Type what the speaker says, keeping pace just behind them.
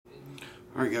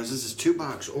Alright guys, this is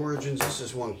 2-box Origins. This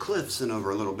is one Cliff sent over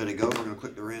a little bit ago. We're going to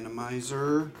click the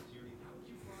randomizer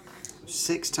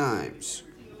 6 times.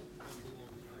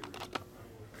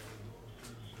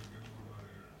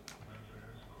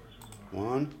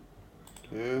 One,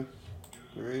 2,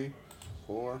 3,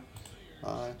 4,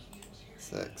 5,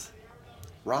 6.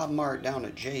 Rob Mark down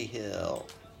at J Hill.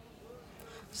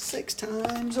 6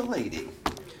 times a lady.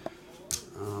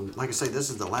 Like I say, this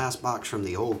is the last box from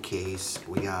the old case.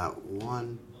 We got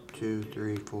 1, 2,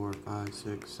 3, 4, 5,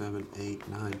 6, 7, 8,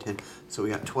 9, 10. So we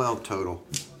got 12 total,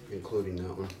 including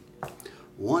that one.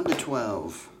 1 to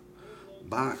 12.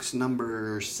 Box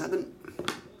number 7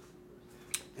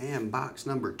 and box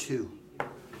number 2.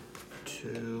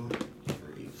 2,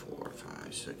 3, 4,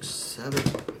 5, 6, 7.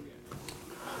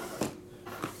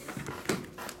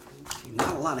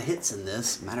 Not a lot of hits in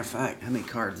this. Matter of fact, how many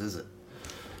cards is it?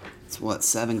 It's what,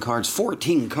 7 cards?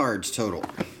 14 cards total.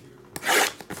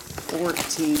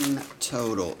 14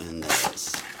 total in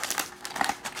this.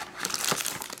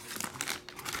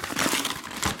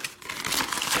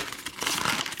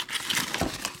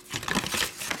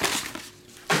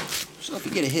 So if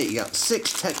you get a hit, you got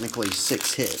technically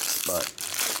 6 hits, but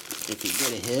if you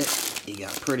get a hit, you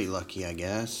got pretty lucky, I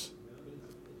guess.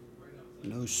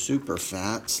 No super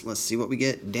fats. Let's see what we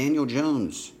get. Daniel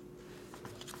Jones.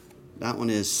 That one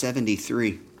is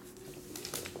 73.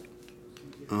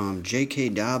 J.K.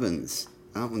 Dobbins.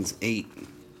 That one's 8.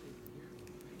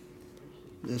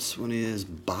 This one is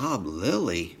Bob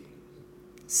Lilly.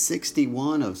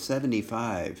 61 of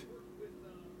 75.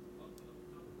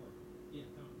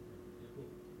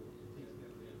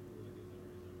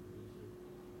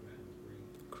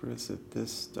 Chris at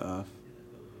this stuff.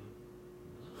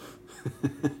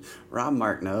 Rob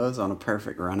Mark knows on a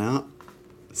perfect run out.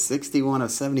 61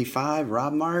 of 75.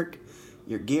 Rob Mark,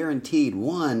 you're guaranteed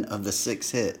 1 of the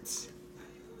 6 hits.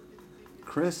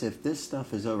 Chris, if this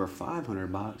stuff is over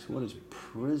 500 bucks, what is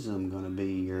Prism going to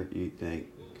be, you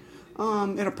think?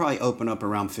 It'll probably open up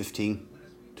around 15.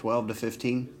 12 to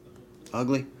 15.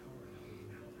 Ugly.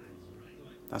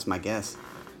 That's my guess.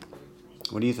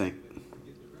 What do you think?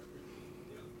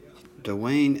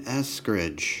 Dwayne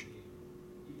Eskridge.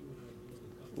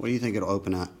 What do you think it'll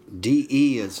open at?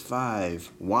 DE is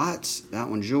 5. Watts, that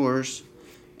one's yours.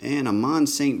 And Amon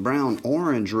St. Brown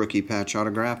orange rookie patch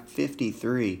autograph,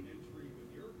 53.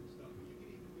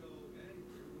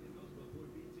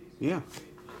 Yeah.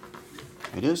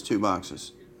 It is 2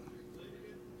 boxes.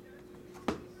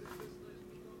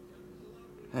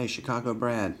 Hey, Chicago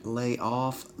Brad, lay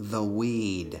off the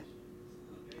weed.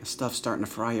 That stuff's starting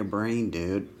to fry your brain,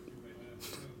 dude.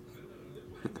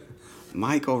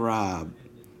 Michael Robb.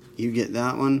 You get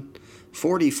that one.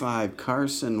 45,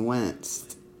 Carson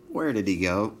Wentz. Where did he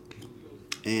go?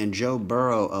 And Joe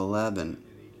Burrow, 11.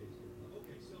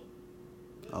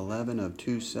 11 of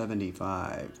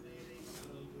 275.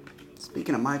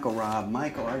 Speaking of Michael Robb,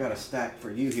 Michael, I got a stack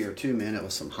for you here too, man. It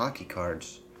was some hockey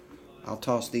cards. I'll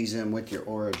toss these in with your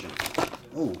Origin.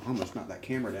 Oh, almost knocked that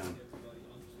camera down.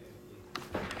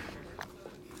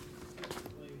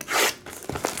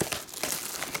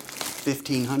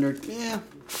 $1,500, yeah.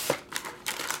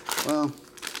 Well,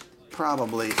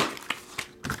 probably.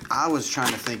 I was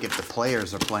trying to think if the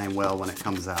players are playing well when it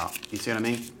comes out. You see what I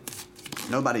mean?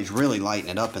 Nobody's really lighting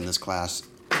it up in this class.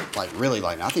 Like, really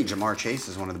lighting it. I think Jamar Chase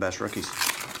is one of the best rookies.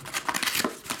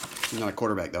 He's not a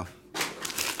quarterback, though.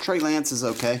 Trey Lance is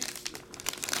okay.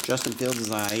 Justin Fields is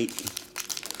all right.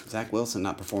 Zach Wilson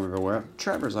not performing very well.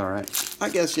 Trevor's all right. I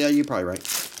guess, yeah, you're probably right.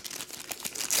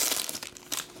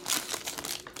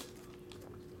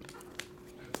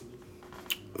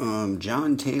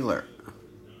 John Taylor.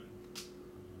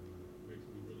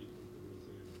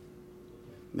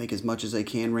 Make as much as they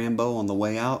can, Rambo, on the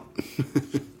way out.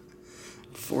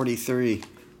 43.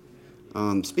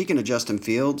 Speaking of Justin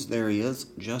Fields, there he is.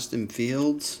 Justin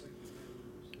Fields,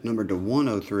 numbered to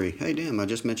 103. Hey, damn, I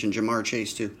just mentioned Jamar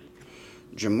Chase, too.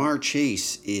 Jamar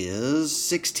Chase is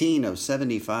 16 of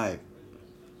 75.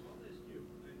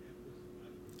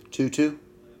 2-2.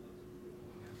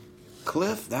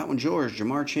 Cliff, that one's yours.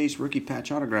 Jamar Chase, rookie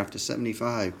patch autograph to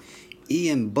 75.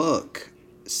 Ian Book,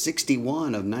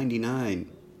 61 of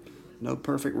 99. No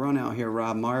perfect run out here,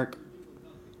 Rob Mark.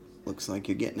 Looks like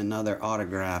you're getting another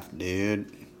autograph,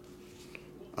 dude.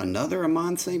 Another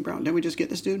Amon St. Brown. Did we just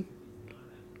get this dude?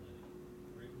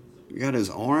 You got his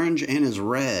orange and his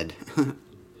red.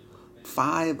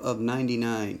 5 of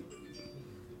 99.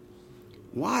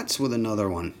 Watts with another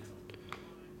one.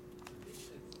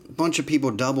 A bunch of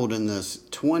people doubled in this.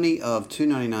 20 of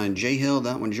 299. J Hill,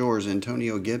 that one's yours.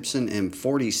 Antonio Gibson. And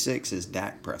 46 is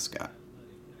Dak Prescott.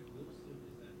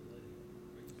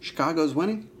 Chicago's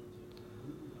winning.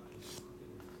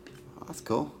 That's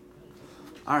cool.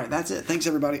 All right, that's it. Thanks,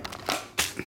 everybody.